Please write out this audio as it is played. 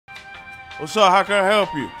What's up? How can I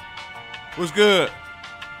help you? What's good?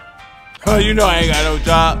 Oh, you know I ain't got no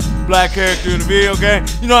job. Black character in the video game.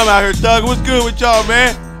 You know I'm out here thugging. What's good with y'all,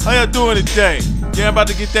 man? How y'all doing today? Yeah, I'm about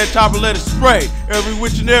to get that chopper let it spray every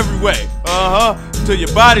which and every way. Till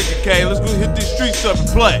your body decay. Let's go hit these streets up and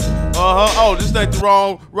play. Oh, this ain't the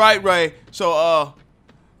wrong right way. So,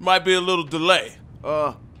 might be a little delay.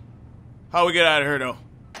 How we get out of here, though?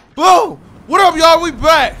 Boom! What up, y'all? We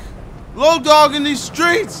back. Low dog in these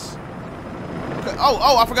streets. Okay.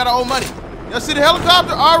 Oh, I forgot I owe money. Y'all see the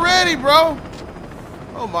helicopter already, bro?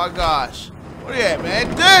 Oh my gosh. Where you at,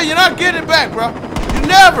 man? Damn, you're not getting it back, bro. You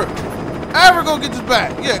never, ever gonna get this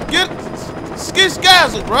back. Yeah, get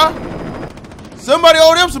scazzled, bro. Somebody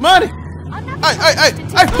owe them some money. Hey,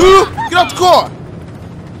 get out the car.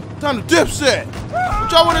 Time to dip set.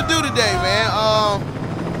 What y'all wanna do today, man?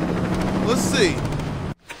 Let's see.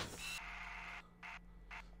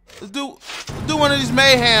 Let's do one of these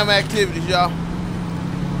mayhem activities, y'all.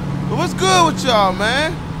 But what's good with y'all,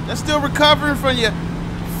 man? Y'all still recovering from your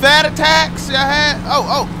fat attacks y'all had?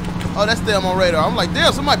 Oh, that's them on radar. I'm like,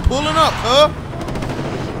 damn, somebody pulling up, huh?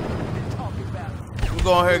 We're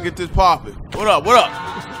going ahead and get this popping. What up?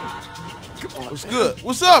 What's good?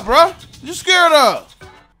 What's up, bro? What you scared of?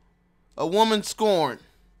 A woman scorned.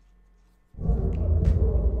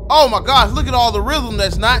 Oh my gosh, look at all the rhythm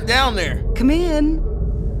that's not down there. Come in.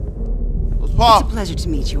 What's poppin'? It's a pleasure to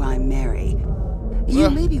meet you. I'm Mary. You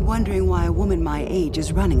may be wondering why a woman my age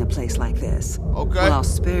is running a place like this. Okay. Well, I'll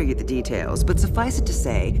spare you the details, but suffice it to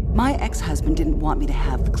say, my ex-husband didn't want me to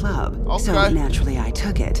have the club. Okay. So naturally I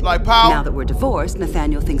took it. Like power? Now that we're divorced,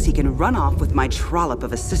 Nathaniel thinks he can run off with my trollop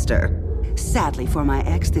of a sister. Sadly for my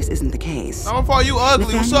ex, this isn't the case. How far you ugly?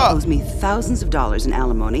 Nathaniel What's up? owes me thousands of dollars in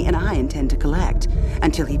alimony, and I intend to collect.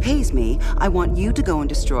 Until he pays me, I want you to go and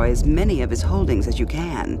destroy as many of his holdings as you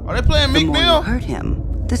can. Are they playing Meek The more Mill? you hurt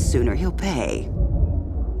him, the sooner he'll pay.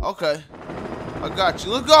 Okay. I got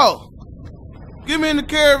you. Let's go. Get me in the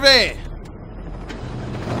caravan.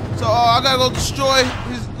 So I gotta go destroy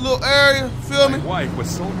his little area. Feel me? My wife was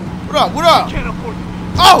so... What up? Can't afford...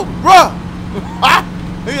 Oh, bruh!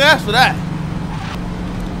 He asked for that.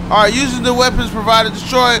 Alright, using the weapons provided,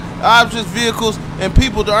 destroy objects, vehicles, and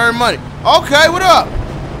people to earn money. Okay, what up?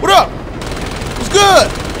 What's good?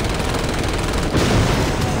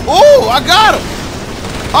 Ooh, I got him.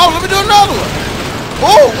 Oh, let me do another one.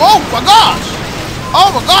 Oh my gosh. Oh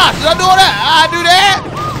my gosh, did I do that? I do that?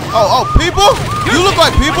 Oh, people? You look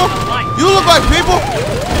like people.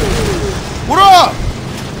 What up?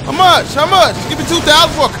 How much? Give me 2,000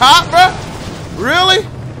 for a cop, bruh? Really?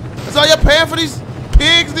 That's all you're paying for these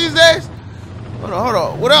pigs these days? Hold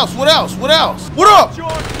on. What else? What up?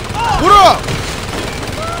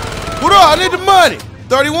 I need the money.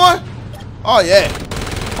 31? Oh yeah,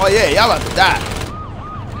 y'all about to die.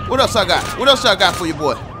 What else I got for you,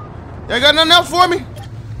 boy? Y'all got nothing else for me?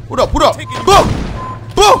 What up? Boom!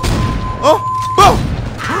 Boom!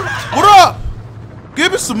 What up?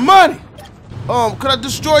 Give me some money. Could I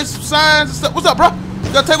destroy some signs and stuff? What's up, bro?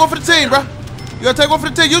 You gotta take one for the team, bro. You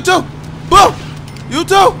too? Boom! You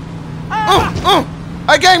too?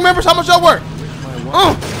 Hey, gang members, how much y'all work?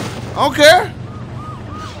 I don't care.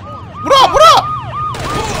 What up?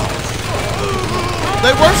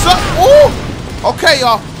 They work something? Ooh! Okay,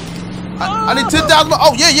 y'all. I need 10,000.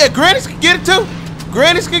 Oh, yeah, grannies can get it too.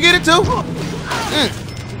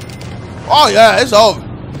 Oh, yeah, it's over.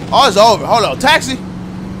 Hold on. Taxi.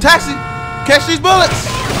 Catch these bullets.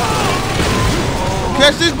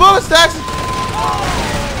 Taxi.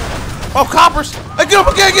 Oh, coppers. Hey, get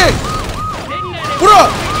up again. What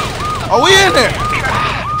up? Oh, we in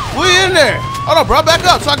there. Hold on, bro. Back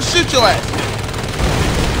up so I can shoot your ass.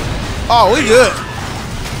 Oh, we good.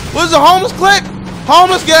 What's the homeless clique?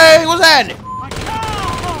 Homeless gang, what's happening?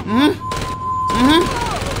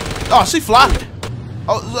 Oh, she flopped.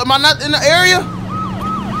 Oh, am I not in the area?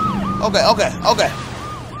 Okay.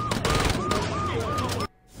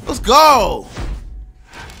 Let's go.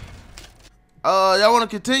 Y'all want to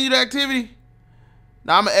continue the activity?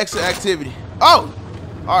 Nah, I'm gonna exit activity. Oh,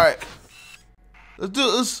 all right.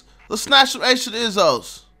 Let's snatch some extra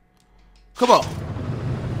Izzos. Come on.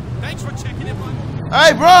 Thanks for checking in, bud.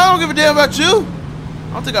 Hey, bro, I don't give a damn about you.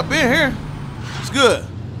 I don't think I've been here. What's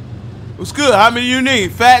good? How many you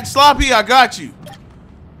need? Fat and sloppy? I got you.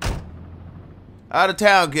 Out of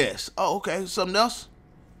town guest. Oh, okay. Something else?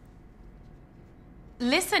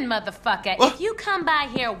 Listen, motherfucker. What? If you come by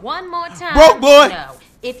here one more time, Broke boy. No.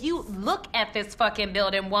 If you look at this fucking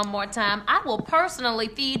building one more time, I will personally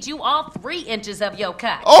feed you all 3 inches of your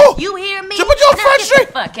cock. Oh! You hear me? Jump on your Now front get street.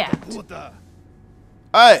 the fuck out. What the?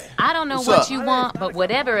 Hey. I don't know what's what up? you want, but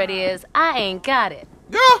whatever it is, I ain't got it.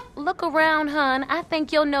 Girl. Look around, hun. I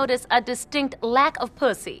think you'll notice a distinct lack of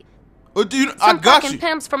pussy. I Some got fucking you.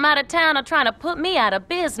 pimps from out of town are trying to put me out of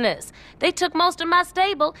business. They took most of my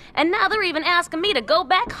stable, and now they're even asking me to go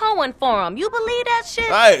back hoeing for them. You believe that shit?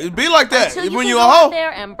 Hey, it be like that. Until you When can you go a out hoe,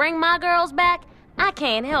 there and bring my girls back, I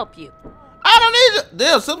can't help you. I don't need you.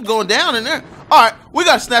 Damn, something's going down in there. All right, we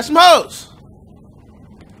gotta snatch some hoes.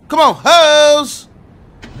 Come on, hoes.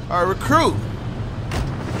 All right, recruit.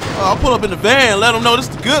 I'll pull up in the van, let them know this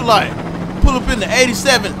is the good life. Pull up in the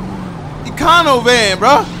 87 Econo van,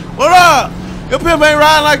 bro. What up? Your pimp ain't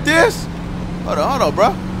riding like this. Hold on,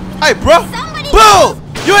 bro. Hey, bro. Boo!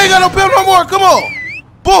 You ain't got no pimp no more. Come on.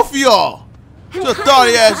 Both of y'all. Just thought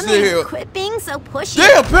ass in here. Quit being so pushy.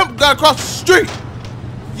 Damn, pimp got across the street.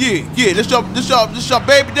 Yeah, this your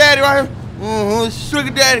baby daddy right here.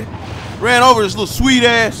 Sugar daddy. Ran over this little sweet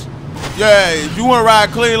ass. Yeah, if you wanna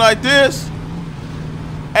ride clean like this,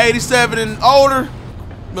 87 and older,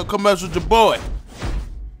 come mess with your boy.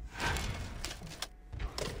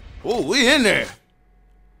 Oh, we in there.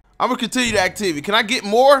 I'm gonna continue the activity. Can I get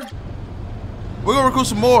more? We're gonna recruit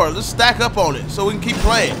some more. Let's stack up on it so we can keep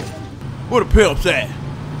playing. Where the pimps at?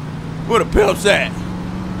 Where the pimps at?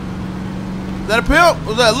 Is that a pimp?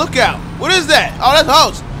 Or is that a lookout? What is that? Oh, that's a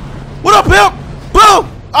host. What up, pimp? Boom!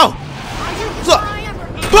 Oh, what's up?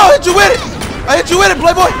 Boom, hit you with it. I hit you with it,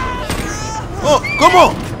 playboy. Oh, come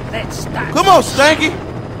on. Come on, Stanky.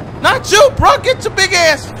 Not you, bro. Get your big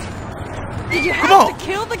ass. Did you Come on. to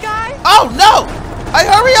kill the guy? Oh, no. Hey,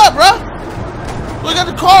 hurry up, bro. Look at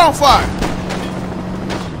the car on fire.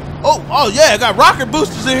 Oh, yeah. I got rocket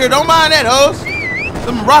boosters in here. Don't mind that, hoes.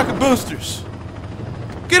 Them rocket boosters.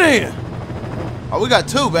 Get in. Oh, we got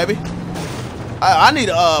two, baby. I need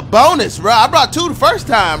a bonus, bro. I brought two the first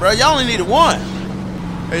time, bro. Y'all only needed one.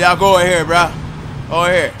 Hey, y'all go over here, bro.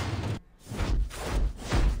 Over here.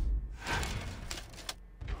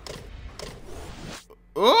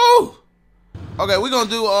 Ooh. Okay, we're gonna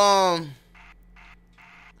do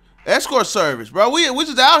escort service, bro. We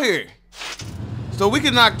just out here, so we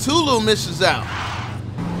can knock two little missions out.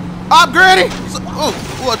 Up, Granny.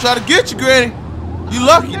 Oh, I try to get you, Granny. You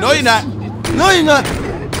lucky? No, you're not. No, you're not.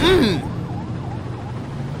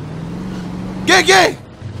 Gang.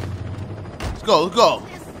 Let's go.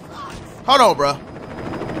 Hold on, bro.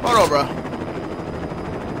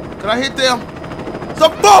 Can I hit them?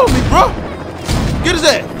 Stop following me, bro. Get his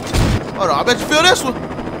ass. Hold on, I bet you feel this one.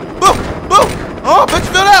 Boom. Oh, I bet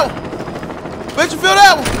you feel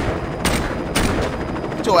that one.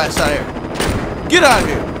 Get your ass out of here. Get out of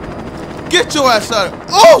here. Get your ass out of here.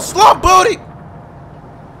 Oh, slump booty.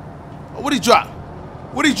 Oh, what'd he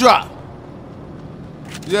drop?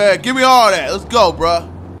 Yeah, give me all that. Let's go, bro.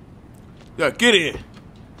 Yeah, get in.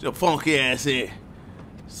 Get your funky ass in.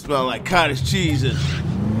 Smell like cottage cheese and...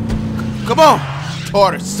 Come on.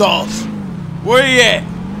 Tartar sauce. Where you at?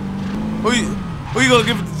 Who you gonna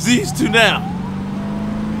give the disease to now?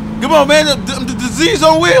 Come on, man. The disease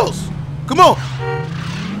on wheels. Come on.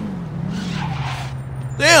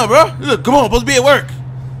 Damn, bro. Look, come on. Supposed to be at work.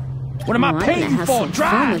 What am I paying you for?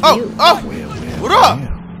 Drive! Oh. What up?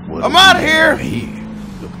 I'm out of here.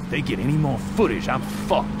 Look, if they get any more footage, I'm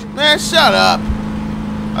fucked. Man, shut up.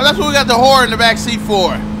 Oh, that's what we got the whore in the back seat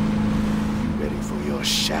for. Ready for your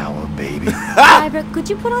shower, baby? Driver, could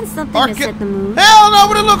you put on something to set the mood? Hell no,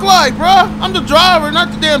 what it look like, bro? I'm the driver,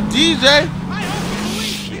 not the damn DJ.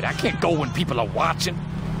 Shit, I can't go when people are watching.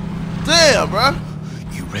 Damn, bro.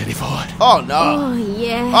 You ready for it? Oh, no. Oh,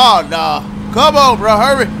 yeah. Oh, no. Come on, bro.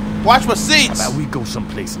 Hurry. Watch my seats. How about we go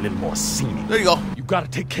someplace a little more scenic? There you go. You gotta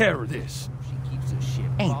take care of this.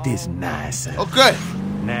 Ain't this nice? Okay.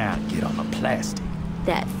 Now get on the plastic.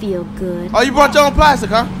 That feel good. Oh, you brought your own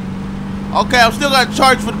plastic, huh? Okay, I'm still gonna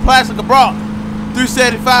charge for the plastic I brought.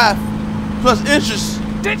 $375 plus interest.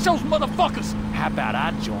 Ditch those motherfuckers! How about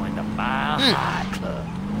I join the Mile High Club?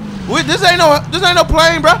 Wait, this ain't no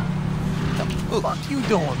plane, bro. What the fuck you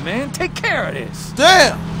doing, man? Take care of this.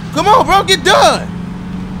 Damn. Come on, bro, get done.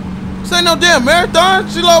 This ain't no damn marathon.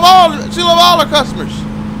 She love all her customers.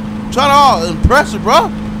 Trying to impress her, bro.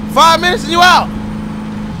 5 minutes and you out.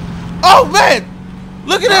 Oh man,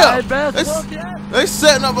 look at them. They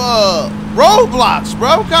setting up roadblocks,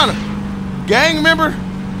 bro. What kind of gang member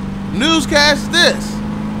newscast is this?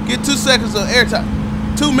 Get 2 seconds of airtime.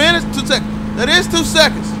 2 minutes, 2 seconds. That is 2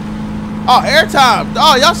 seconds. Oh, airtime.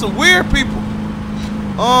 Oh, y'all some weird people.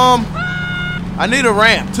 I need a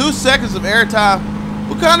ramp. 2 seconds of airtime.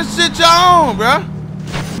 What kind of shit y'all on, bro?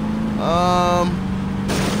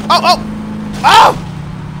 Oh!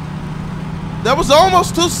 That was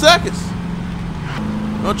almost 2 seconds.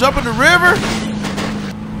 Don't jump in the river.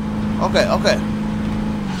 Okay.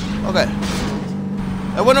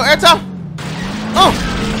 There wasn't no airtime?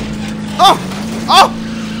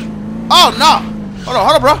 Oh, no. Hold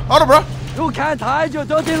on, bro. You can't hide your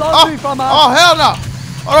dirty Oh, laundry from us. oh, hell no.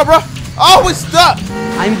 Hold on, bro. Oh, we stuck.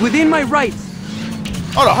 I'm within my rights.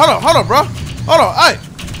 Hold on, bro. Hold on, hey,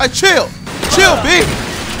 chill, B,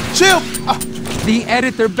 chill. The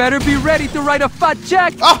editor better be ready to write a fat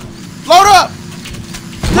check. Load up.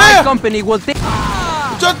 My Damn, company will think.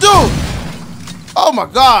 what y'all do? Oh my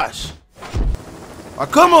gosh.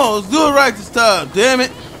 Come on, let's do it right this time, damn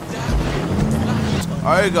it. All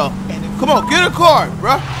right, here you go. Come on, get a car,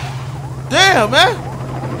 bro. Damn, man.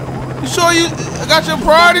 You sure you got your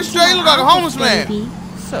priorities straight? You look like a homeless man.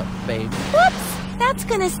 What's up, baby? Whoops! That's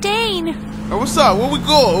gonna stain. Hey, what's up? Where we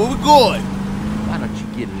going? Why don't you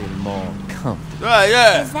get a little more comfortable?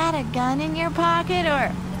 Yeah. Is that a gun in your pocket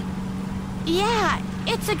or? Yeah,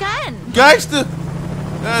 it's a gun. Gangster.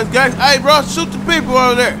 Hey, bro, shoot the people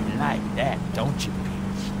over there. Like that, don't you,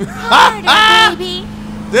 bitch? Harder, baby.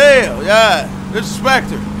 Damn, yeah.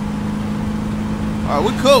 Disrespect her. All right,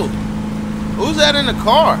 we cool. Who's that in the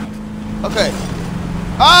car? Okay.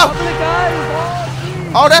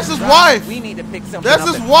 Oh, that's his wife. We need to pick something That's up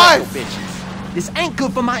his and wife. freckle bitches. This ain't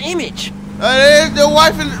good for my image. There's the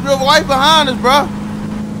wife behind us, bro.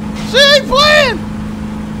 She ain't playing.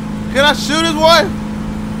 Can I shoot his wife?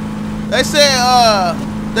 They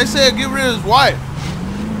said get rid of his wife.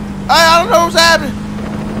 Hey, I don't know what's happening.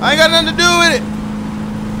 I ain't got nothing to do with it.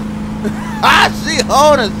 She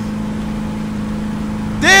on us.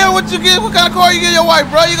 Damn, what kind of car you get your wife,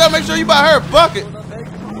 bro? You gotta make sure you buy her a bucket.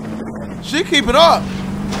 She keep it up.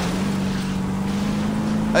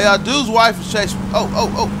 Hey, dude's wife is chasing.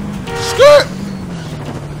 Oh. Skirt.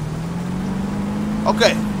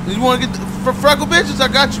 Okay. You want to get for freckle bitches? I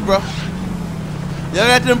got you, bro. Y'all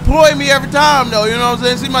got to employ me every time, though. You know what I'm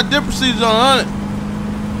saying? See my dip procedures on 100.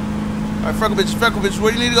 All right, freckle bitches,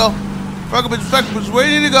 where do you need to go? Freckle bitches, where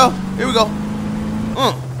do you need to go? Here we go.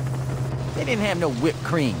 They didn't have no whipped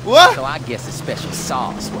cream. What? So I guess a special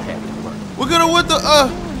sauce will have it work. We could have went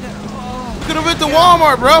to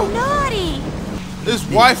Walmart, bro. Naughty. His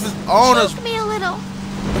wife is on us. Choke me a little.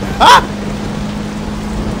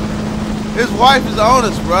 His wife is on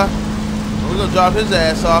us, bro. We're gonna drop his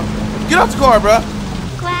ass off. Get out the car, bro.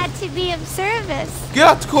 Glad to be of service. Get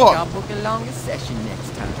out the car. I'll book a longer session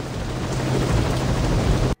next time.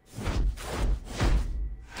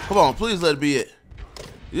 Come on, please let it be it.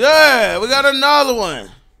 Yeah, we got another one.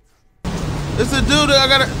 It's a dude that I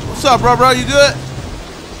gotta. What's up, bro? You good?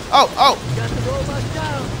 Oh.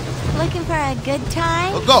 Looking for a good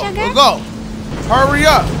time, Let's go. sugar? Let's go. Hurry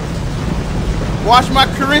up. Wash my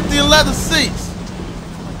Corinthian leather seats.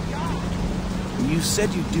 You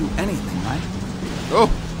said you'd do anything, right? Oh,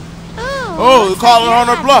 you calling on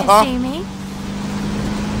her bluff, huh? See me?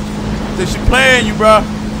 Think she playing you, bro?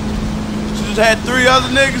 She just had 3 other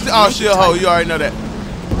niggas. Oh, she a hoe. You already know that.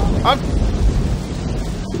 All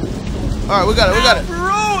right, we got it.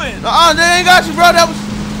 Ruined. They ain't got you, bro. That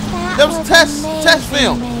was test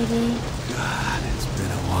film. Maybe. God, it's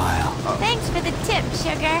been a while. Thanks for the tip,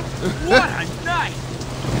 sugar. What a night.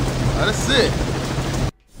 That's it.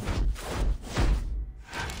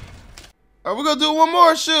 All right, we're gonna do one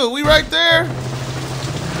more shoot. We right there.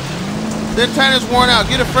 Then Tanner's worn out.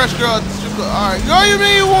 Get a fresh girl. All right, girl, you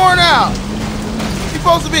mean you worn out? You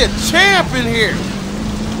supposed to be a champ in here.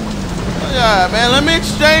 Yeah, man, let me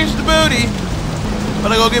exchange the booty.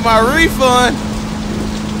 But I go get my refund.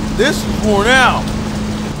 This is worn out.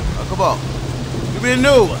 Oh, come on. Give me a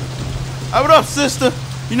new one. Hey, what up, sister?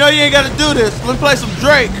 You know you ain't got to do this. Let me play some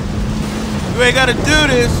Drake. You ain't got to do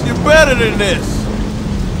this. You're better than this.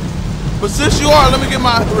 But since you are, let me get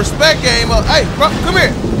my respect game up. Hey, bro, come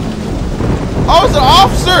here. Oh, it's an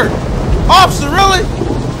officer. Officer, really?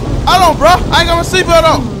 I don't, bro. I ain't got my seatbelt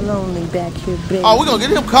on. Lonely back here, baby. Oh, we gonna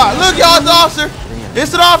get him caught. Look, y'all, it's the officer.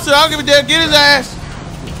 It's an officer. I don't give a damn. Get his ass.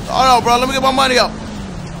 Oh, no, bro. Let me get my money up.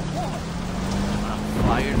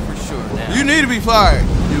 Fired for sure now. You need to be fired,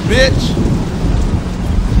 you bitch.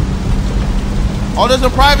 Oh, there's a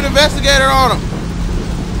private investigator on him.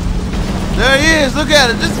 There he is. Look at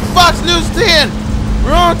it. This is Fox News 10.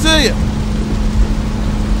 We're on to you.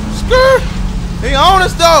 Skirt. He on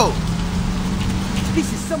us, though.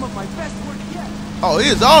 This is some of my best work yet. Oh, he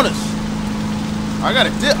is on us. I gotta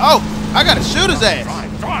shoot his ass.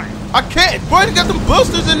 I can't. Boy, they got them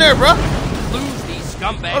boosters in there, bro. Lose these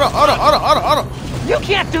scumbags. Hold on. You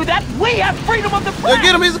can't do that. We have freedom of the press. Yeah,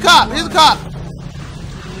 get him. He's a cop.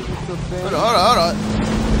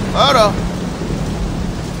 Hold on.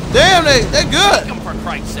 Damn, they good. Come for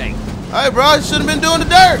Christ's sake. Hey, bro, you shouldn't have been doing the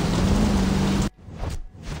dirt.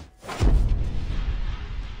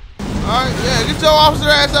 Alright, yeah, get your officer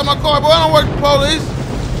ass out my car, boy. I don't work for the police.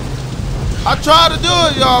 I tried to do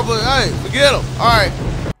it, y'all, but hey, forget them. Alright.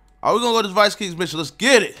 Alright, we're gonna go to this Vice Kings mission. Let's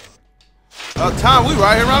get it. Time, we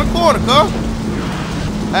right here around the corner, cuz.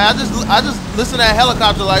 Hey, I just listen to that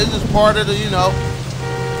helicopter like it's just part of the, you know,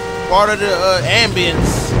 part of the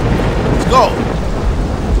ambience. Let's go.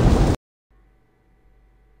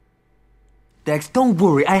 Dex, don't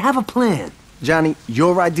worry. I have a plan. Johnny,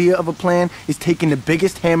 your idea of a plan is taking the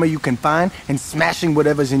biggest hammer you can find and smashing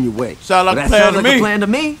whatever's in your way. Sound like That a plan sounds to like me. a plan to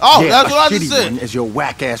me. Oh, Yeah, that's what I a just shitty said. one, as your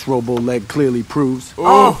whack-ass robo-leg clearly proves.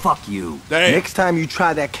 Oh, fuck you. Damn. Next time you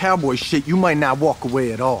try that cowboy shit, you might not walk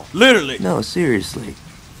away at all. Literally. No, seriously.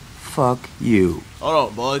 Fuck you. Hold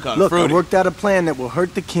on, boy. Kind of Look, I fruity. worked out a plan that will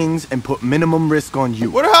hurt the Kings and put minimum risk on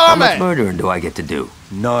you. Where the hell How I'm much at? murdering do I get to do?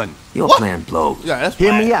 None. Your What? plan blows. Yeah, that's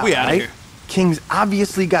Hear fine. me out, We out of right? here. Kings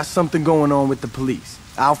obviously got something going on with the police.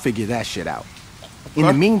 I'll figure that shit out. In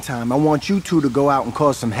the meantime, I want you two to go out and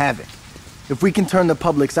cause some havoc. If we can turn the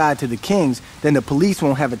public's eye to the Kings, then the police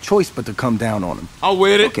won't have a choice but to come down on them. I'm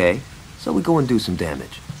with it. Okay, so we go and do some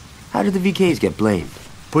damage. How did the VKs get blamed?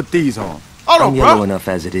 Put these on. Hold I'm on, yellow bro. enough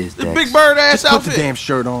as it is, The Dex. big bird ass Just put outfit. the damn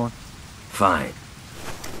shirt on. Fine.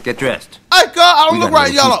 Get dressed. Hey, God, I don't We look got right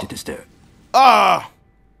no yellow. keys to disturb.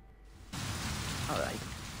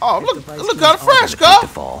 Oh, look kind of fresh,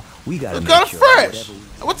 cuz. We gotta Look kind of fresh.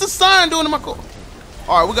 What's the sign doing in my car?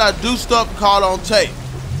 All right, we gotta do stuff and call on tape.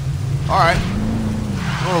 All right.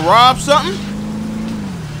 Wanna rob something?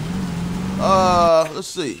 Let's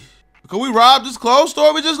see. Can we rob this clothes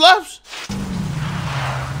store we just left?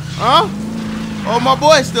 Huh? Oh, my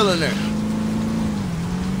boy's still in there.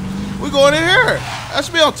 We going in here. That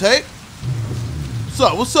should be on tape. What's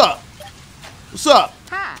up? What's up? What's up?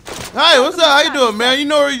 Hi. Hey, what's up? How you doing, man? You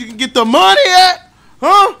know where you can get the money at?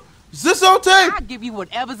 Huh? Is this on tape? I'll give you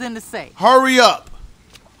whatever's in the safe. Hurry up.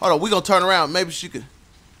 Hold on, we gonna turn around. Maybe she can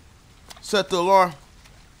set the alarm.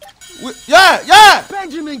 Yeah!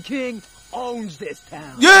 Benjamin King owns this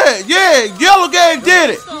town. Yeah! Yellow Gang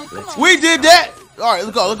did it. We did that. All right,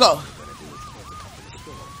 let's go.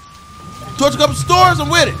 Torch a couple stores, I'm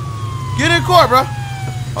with it. Get in court, bro.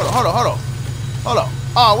 Hold on.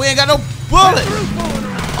 Oh, we ain't got no bullets.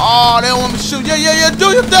 Oh, they don't want me to shoot. Yeah. Do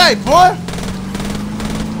your thing, boy.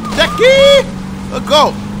 Jackie! Let's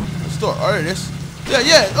go. Let's start. All right, this.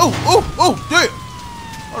 Yeah. Ooh, damn.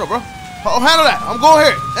 Hold on, bro. Oh, handle that. I'm going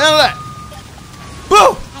here. Handle that.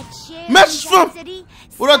 Boom! Message from.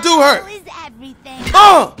 What I do hurt?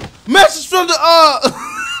 Message from the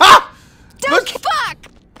Don't fuck!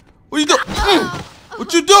 What you doing?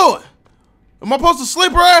 What you doing? Am I supposed to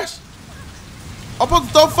sleep her ass? I'm supposed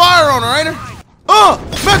to throw fire on her, ain't I?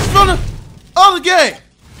 Message from the other gang.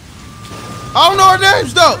 I don't know her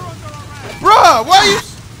names though. Bruh, why you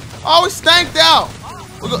always stanked out?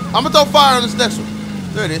 I'm gonna throw fire on this next one.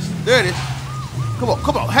 There it is. Come on.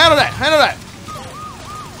 Handle that.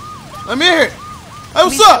 Let me in here. Hey,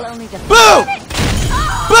 what's up? Boom!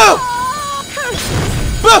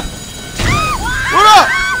 What up?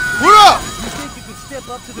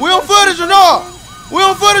 We on footage or no?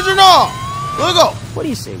 Let's go. What do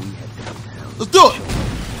you say we head downtown? Let's do it.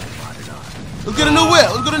 Let's get a new whip.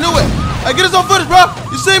 Hey, get us on footage, bro.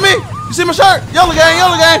 You see me? You see my shirt? Yellow gang.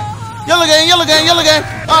 All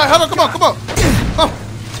right, hold on. Come on.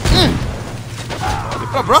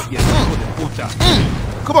 What up, bro?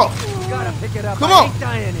 Come on. Gotta pick it up. Come I on. ain't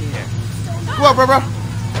dying here. Come on, bro.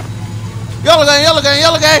 Yellow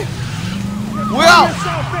gang. We out.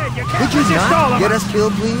 Could you not get us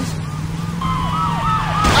killed, please?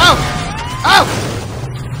 Out.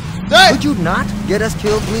 Hey. Could you not get us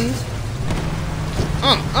killed, please?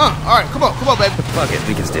 All right, come on, baby. Fuck it,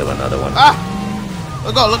 we can steal another one.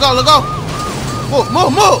 Let's go.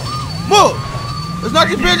 Move. Let's knock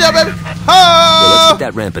these pins out, baby. Well, let's hit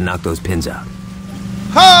that ramp and knock those pins out.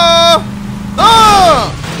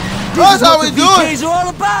 That's how we do it. VKs are all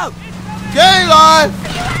about. Gang live.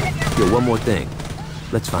 Yo, one more thing.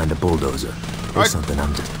 Let's find a bulldozer. There's Right. something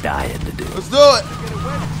I'm just dying to do. Let's do it.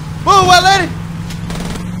 Move, white lady.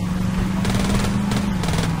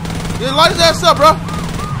 Yeah, light his ass up, bro.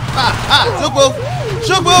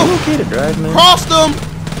 Shook move. You okay to drive, man? Crossed them.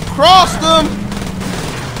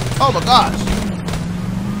 Oh my gosh.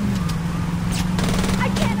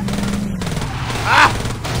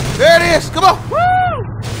 There it is. Come on.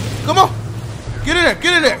 Get in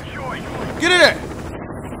there.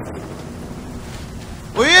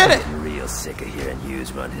 We in it. I'm real sick of hearing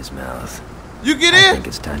Hughes run his mouth. You get I in. think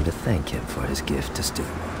it's time to thank him for his gift to Stu.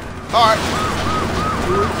 All right.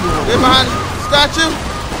 Get behind the statue.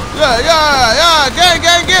 Yeah.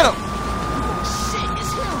 Gang, get him.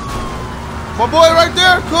 My boy right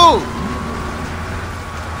there. Cool.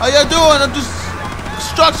 How y'all doing? I'm just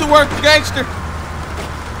construction worker, gangster.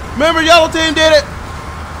 Remember, Yellow Team did it.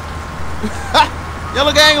 Yellow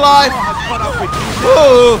Gang life.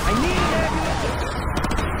 Ooh.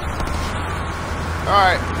 All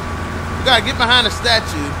right, we gotta get behind the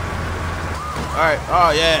statue. All right. Oh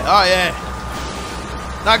yeah. Oh yeah.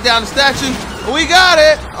 Knock down the statue. We got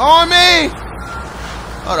it on me.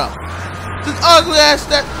 Hold on. This ugly ass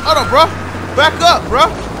statue. Hold on, bro. Back up, bro.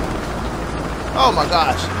 Oh my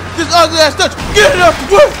gosh. This ugly ass statue. Get it up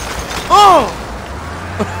the way. Oh.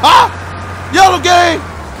 Ha! Yellow Gang.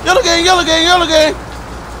 Yellow Gang. Yellow Gang. Yellow Gang.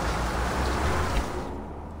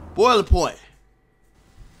 Boiling Point.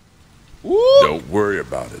 Woo. Don't worry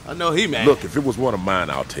about it. I know he mad. Look, if it was one of mine,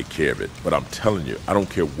 I'll take care of it. But I'm telling you, I don't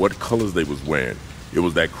care what colors they was wearing. It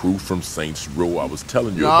was that crew from Saints Row I was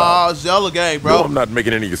telling you about. No, it's Yellow Gang, bro. No, I'm not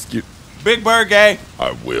making any excuse. Big Bird Gang.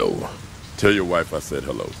 I will. Tell your wife I said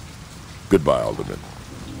hello. Goodbye, Alderman.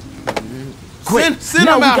 Send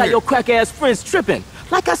now him we out got here. your crack-ass friends tripping.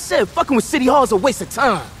 Like I said, fucking with City Hall is a waste of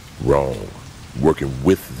time. Wrong. Working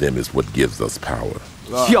with them is what gives us power.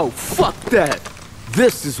 Yo, fuck that.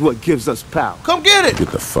 This is what gives us power. Come get it. Get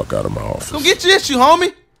the fuck out of my office. Come get your issue,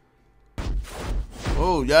 homie.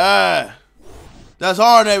 Oh, yeah. That's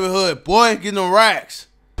our neighborhood, boy. Getting them racks.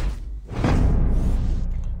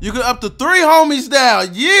 You can up to 3 homies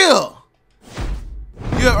down. Yeah.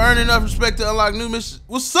 You have earned enough respect to unlock new missions.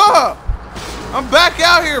 What's up? I'm back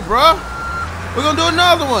out here, bro. We're gonna do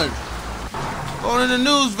another one. Going in the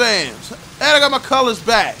news vans. And I got my colors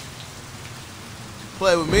back.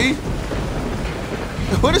 Play with me.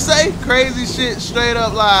 What it say? Crazy shit straight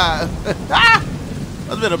up live.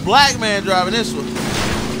 Must been a black man driving this one.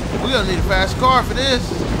 We're gonna need a fast car for this.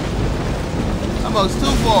 That mug's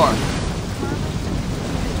too far.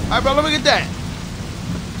 Alright, bro, let me get that.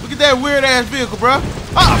 Look at that weird ass vehicle, bro.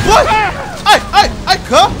 What? Hey,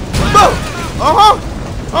 cuh. Boom.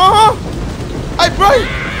 Hey, bro,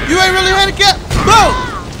 you ain't really handicapped. Boom.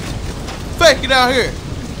 Fake it out here.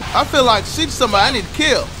 I feel like she's somebody I need to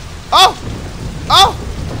kill. Oh.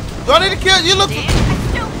 Do I need to kill you? Look.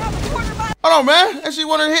 Hold on, man. Is she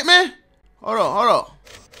one of the hitmen? Hold on.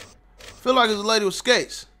 Feel like it's a lady with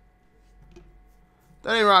skates.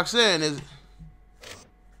 That ain't Roxanne, is it?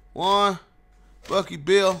 One, Bucky,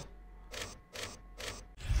 Bill.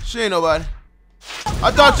 She ain't nobody.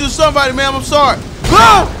 I thought you was somebody, ma'am. I'm sorry.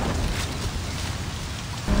 Boom!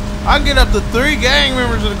 I can get up to 3 gang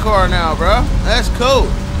members in the car now, bro. That's cool.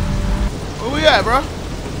 Where we at, bro?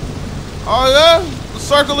 Oh, yeah? The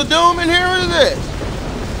Circle of Doom in here? What is this?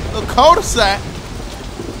 The cul-de-sac.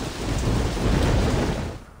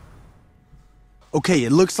 Okay,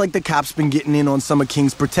 it looks like the cops been getting in on some of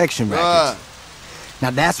King's protection rackets. Now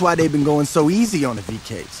that's why they've been going so easy on the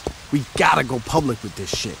VKs. We gotta go public with this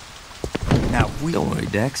shit. Now we Don't worry,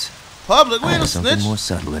 Dex. Public, we I ain't a have something snitch. more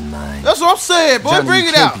subtle in mind. That's what I'm saying, boy. Johnny, Bring you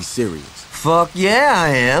it can't out. be serious. Fuck yeah, I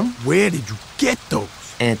am. Where did you get those?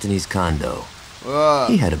 Anthony's condo.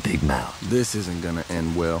 He had a big mouth. This isn't gonna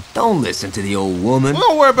end well. Don't listen to the old woman. We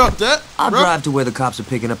don't worry about that. I'll bro. drive to where the cops are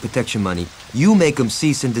picking up protection money. You make them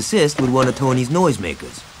cease and desist with one of Tony's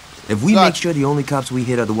noisemakers. If we make sure the only cops we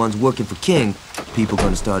hit are the ones working for King, people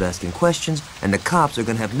gonna start asking questions, and the cops are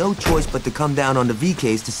gonna have no choice but to come down on the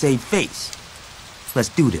VKs to save face. Let's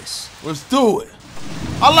do this. Let's do it.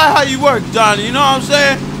 I like how you work, Johnny. You know what I'm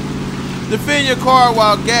saying? Defend your car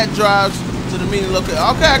while Gat drives to the meeting location.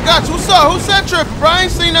 Okay, I got you. What's up? Who's that tripping, bro? I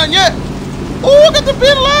ain't seen nothing yet. Ooh, I got the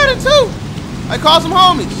Bin Laden, too. I call some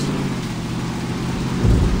homies.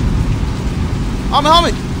 I'm a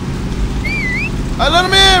homie. I let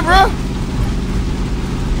him in, bro.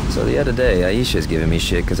 So the other day, Aisha's giving me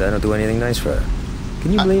shit because I don't do anything nice for her.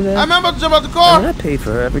 Can you believe that? I remember about to jump out the car. I mean, I pay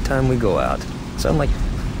for her every time we go out. So I'm like,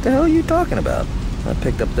 what the hell are you talking about? I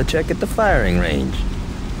picked up the check at the firing range.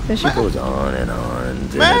 And she goes on and on.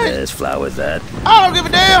 This, flowers that. I don't give a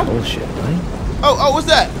damn. Bullshit, right? Oh, what's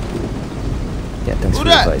that? Yeah, thanks Who for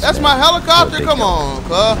that? the advice, That's man. my helicopter? Big Come help. on,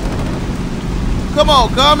 cuz. Come on,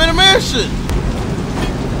 cuz. I'm in a mission.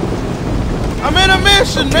 I'm in a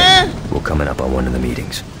mission, man. We're coming up on one of the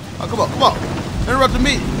meetings. Oh, come on. Interrupt the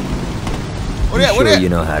meeting. What I'm that? sure you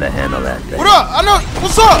know how to handle that thing. What up? I know.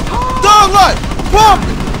 What's up? Dog life.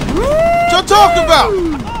 Pumping. What y'all talking about?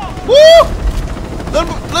 Woo!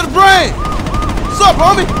 Let it brain. What's up,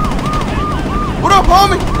 homie? What up,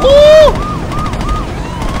 homie? Woo!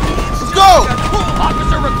 Let's go.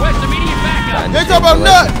 Officer requests immediate backup. They talking about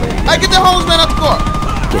nut. Hey, get that homeless man out the car.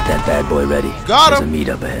 Get that bad boy ready. Got him. There's a meet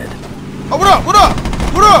up ahead. Oh, what up?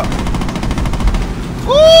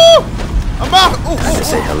 Woo! I'm out. Ooh, Time to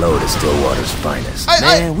say hello to Stillwater's finest. Hey,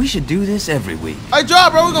 Man, we should do this every week. Hey,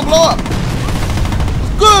 drive, bro. We're gonna blow up.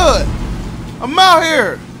 Let's good? I'm out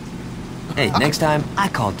here. Hey, next time, I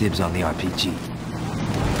call dibs on the RPG.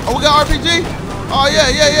 Oh, we got RPG? Oh,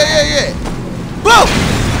 yeah. Boom!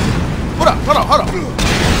 Hold on.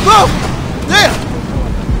 Boom! Damn!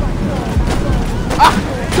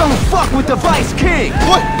 Don't fuck with the Vice King!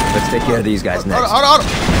 What? Let's take care of these guys next. Hold on.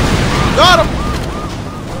 Got him!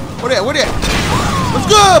 Where they at? What's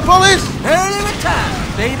good, police? Early in the time,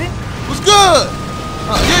 baby. What's good?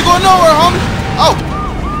 You ain't going nowhere, homie. Oh.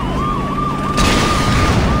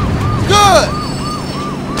 Good.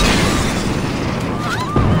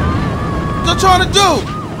 What you trying to do?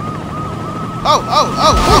 Oh,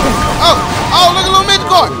 look at little midget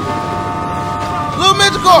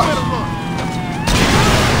car.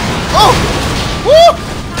 Oh, woo.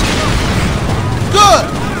 Good.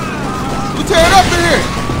 We tear it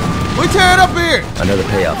up in here. Another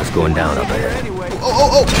payoff is going down up ahead.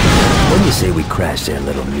 Oh. When you say we crashed their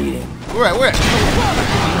little meeting? Where at?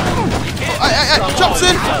 Hey, Chop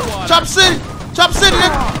City, nigga.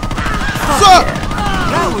 What's up?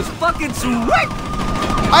 That was fucking sweet! We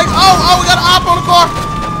got an op on the car.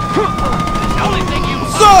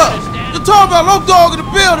 What's up? You're talking about low dog in the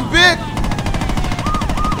building, bitch.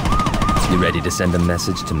 You ready to send a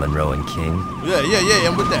message to Monroe and King? Yeah,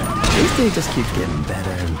 I'm with that. This thing just keeps getting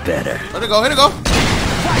better and better. Here they go.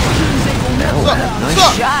 Now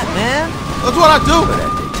nice shot, man. That's what I do. But I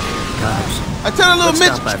take cops. I tell a little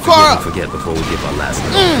midget Let's car out. forget before we give our last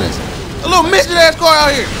little present. A little midget ass car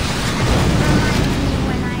out here.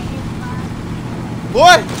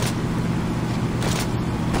 Boy.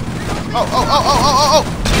 Oh.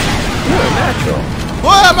 You're a natural.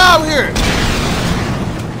 Boy, I'm out here.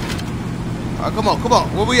 All right, come on.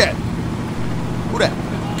 Where we at? Who that?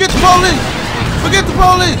 Forget the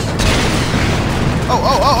police. Oh,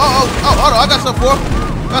 hold on. I got something for him.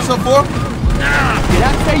 Did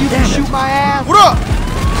I say you can shoot my ass? What up?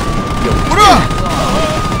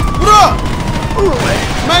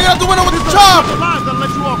 Man, get out the window with the chopper. I'm gonna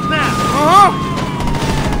let you off now.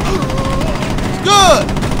 It's good.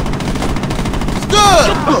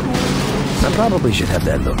 I probably should have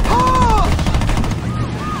that look.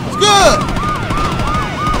 It's good.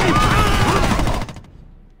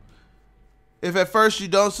 If at first you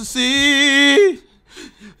don't succeed,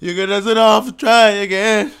 you can dust it off and try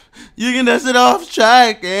again.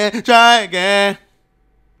 Try again.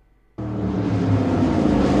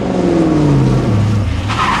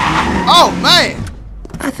 Oh, man.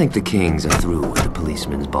 I think the Kings are through with the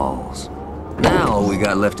policeman's balls. Now all we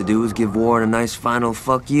got left to do is give Warren a nice final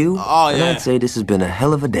fuck you. Oh, yeah. And I'd say this has been a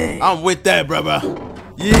hell of a day. I'm with that, brother.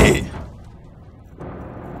 Yeah.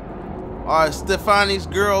 All right, Stefani's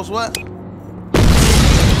girls, what?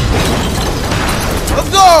 Let's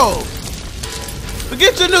go.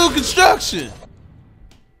 Forget your new construction.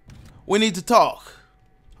 We need to talk.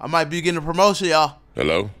 I might be getting a promotion, y'all.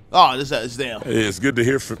 Hello? Oh, this is them. Hey, it's good to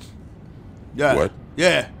hear from... Yeah. What?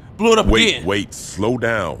 Yeah. Blew it up again. Wait, slow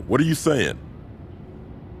down. What are you saying?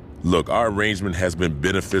 Look, our arrangement has been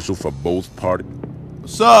beneficial for both parties.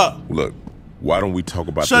 What's up? Look, why don't we talk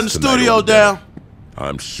about Shutting this the tonight studio over dinner? down.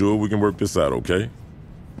 I'm sure we can work this out, okay?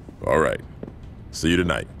 All right. See you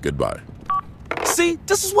tonight. Goodbye. See,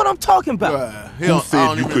 this is what I'm talking about. Who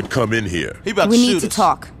said you could come in here? He about We to need shoot to us.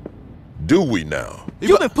 talk. Do we now?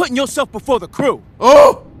 You've been putting yourself before the crew.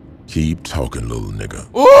 Oh! Keep talking, little nigga.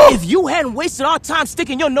 If you hadn't wasted our time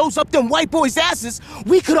sticking your nose up them white boys' asses,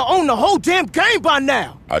 we could have owned the whole damn game by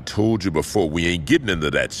now. I told you before, we ain't getting into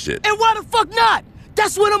that shit. And why the fuck not?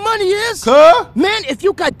 That's where the money is. Huh? Man, if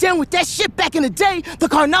you got down with that shit back in the day, the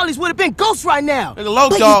Carnales would have been ghosts right now. Nigga, low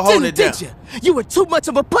but dog you holding it didn't, down. did you? You were too much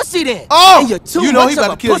of a pussy then. Oh! And you're too You know he much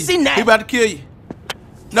about of to a kill pussy you. now. He about to kill you.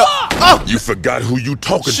 No. Oh! You forgot who you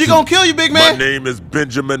talking to. She gonna kill you, big man. My name is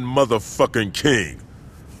Benjamin motherfucking King.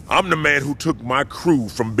 I'm the man who took my crew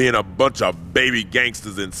from being a bunch of baby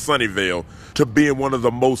gangsters in Sunnyvale to being one of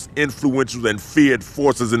the most influential and feared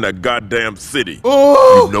forces in the goddamn city.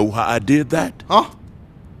 Oh! You know how I did that? Huh?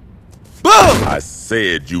 Boom! I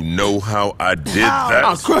said you know how I did that?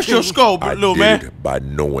 I'll crush your skull, I little did man. it by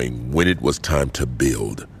knowing when it was time to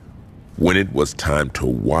build, when it was time to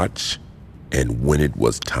watch, and when it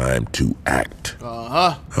was time to act.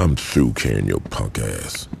 Uh-huh. I'm through carrying your punk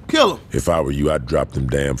ass. Kill him. If I were you, I'd drop them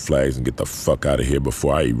damn flags and get the fuck out of here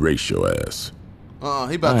before I erase your ass. He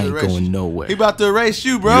about I to ain't erase going you. nowhere. He about to erase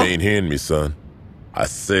you, bro. You ain't hearing me, son. I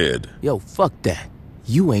said... Yo, fuck that.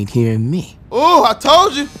 You ain't hearing me. Oh, I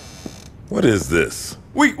told you. What is this?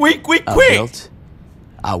 We I quit. built,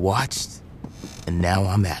 I watched, and now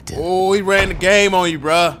I'm acting. Oh, he ran the game on you,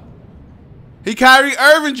 bro. He Kyrie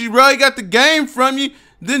Irving you, bro. He got the game from you,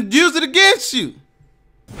 then used it against you.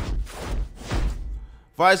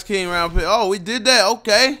 Vice King round pit. Oh, we did that.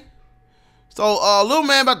 Okay. So, little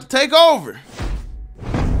man about to take over.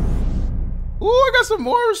 Ooh, I got some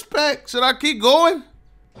more respect. Should I keep going?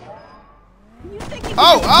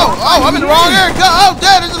 Oh, I'm in the wrong area. Oh,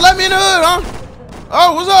 Dad, just let me in the hood, huh?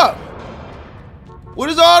 Oh, what's up? What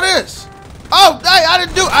is all this? Oh, hey, I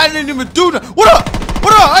didn't even do that. What up?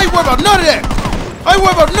 What up? I ain't worried about none of that. I ain't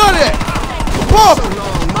worried about none of that. Come on.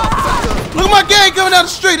 Look at my gang coming down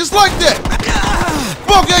the street. It's like that.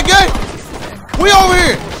 Come on, gang. We over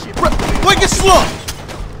here. Wake it slow.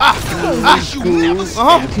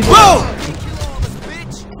 Boom.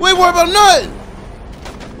 We ain't worried about nothing.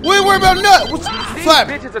 We ain't worried about nothing. What's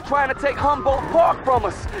flapping? These bitches are trying to take Humboldt Park from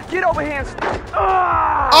us. Get over here and...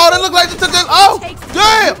 Oh, they look like they took that. Oh,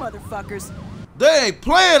 damn. Motherfuckers. They ain't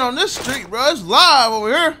playing on this street, bro. It's live over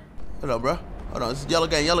here. Hold on, bro. Hold on. This is yellow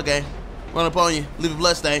gang. Run up on you. Leave a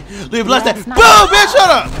blood stain. Leave a blood stain. Boom, bitch, shut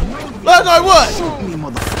up. Last night what?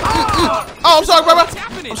 Oh, I'm sorry, brother.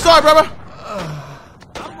 I'm sorry, brother.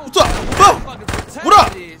 What's up? What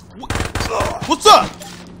up? What's up?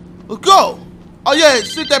 Let's go. Oh, yeah,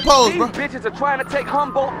 sit that pose, bro. These bitches are trying to take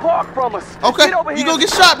Humboldt Park from us. Okay, you gonna get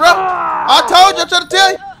shot, bro. I told you, I'm trying to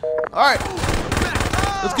tell you. All right.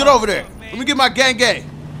 Let's get over there. Let me get my gang.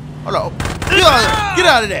 Hold on. Get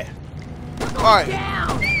out of there. All right.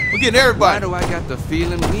 We're getting everybody. Why do I got the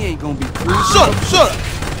feeling we ain't gonna be cruising? Shut up.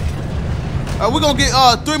 All right, we're gonna get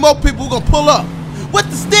 3 more people. We're gonna pull up. With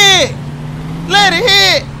the stick. Let it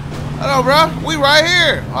hit. Hold on, bro. We right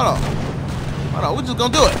here. Hold on. We just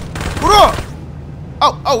gonna do it. What up?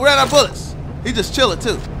 Oh, we ran out of bullets. He just chilling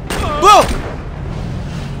too. Boom.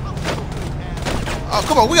 Oh,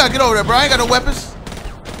 come on. We gotta get over there, bro. I ain't got no weapons.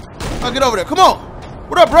 I'll get over there. Come on.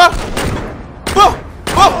 What up, bro? Boom.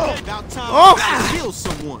 About time to kill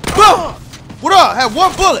someone. Boom. What up? Had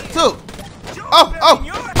 1 bullet too. Oh.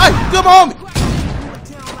 Hey, kill my homie.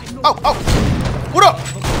 Oh. What up?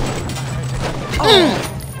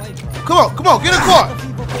 Come on. Get in the car.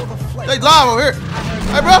 They live over here.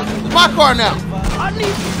 Hey, bro. It's my car now.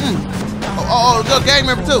 Oh, the gang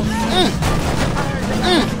member too.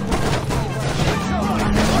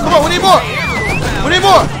 Come on, we need more.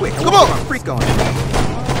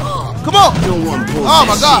 Come on. Oh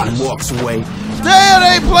my God. Walks away. Damn,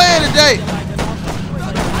 they ain't playing today.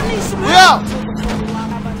 We out.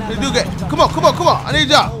 They do get. Come on. I need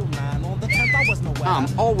y'all. I'm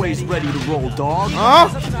always ready to roll, dog.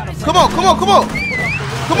 Come on.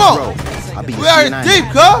 We are deep,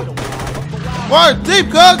 cuz. Go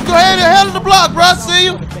ahead and handle the block, bro. I see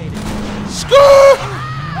you. Skrrr.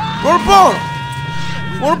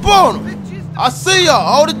 Run up on him. I see y'all.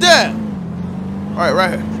 Hold it down. All right,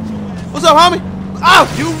 right here. What's up, homie? Ow!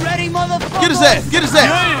 You ready, motherfucker? Get his ass. Get his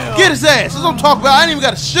ass. That's what I'm talking about. I ain't even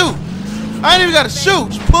got to shoot.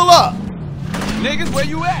 Just pull up. Niggas, where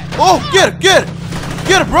you at? Oh, get it,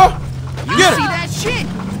 bro. Get it. See that shit?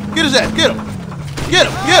 Get his ass. Get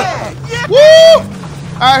him. Woo!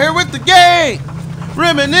 Out here with the gang.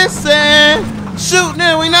 Reminiscing. Shooting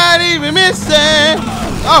and we not even missing.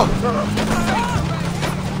 Oh.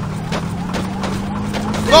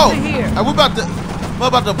 Go. Hey, we're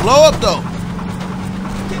about to blow up though.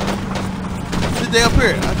 I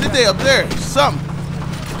think they up there. Something.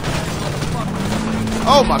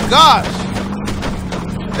 Oh my gosh.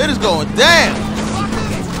 It is going down.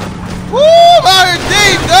 Woo! Out here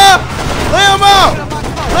deep, dog. Lay him out,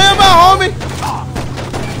 homie.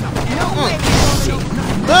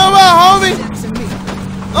 Lay him out, homie.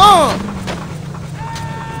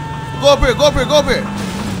 Go up here.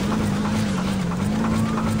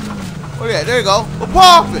 Oh yeah, there you go. We're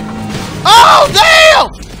popping. Oh damn!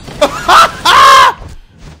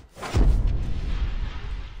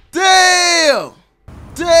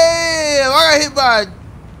 Damn! I got hit by a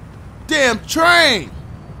damn train.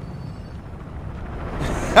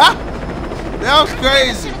 That was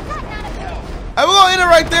crazy. Hey, we're gonna end it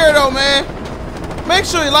right there though, man. Make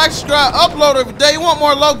sure you like, subscribe, upload every day. You want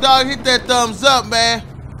more Loc Dog, hit that thumbs up, man.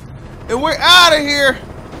 And we're out of here.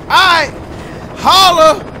 Alright.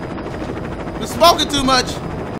 Holla. Been smoking too much.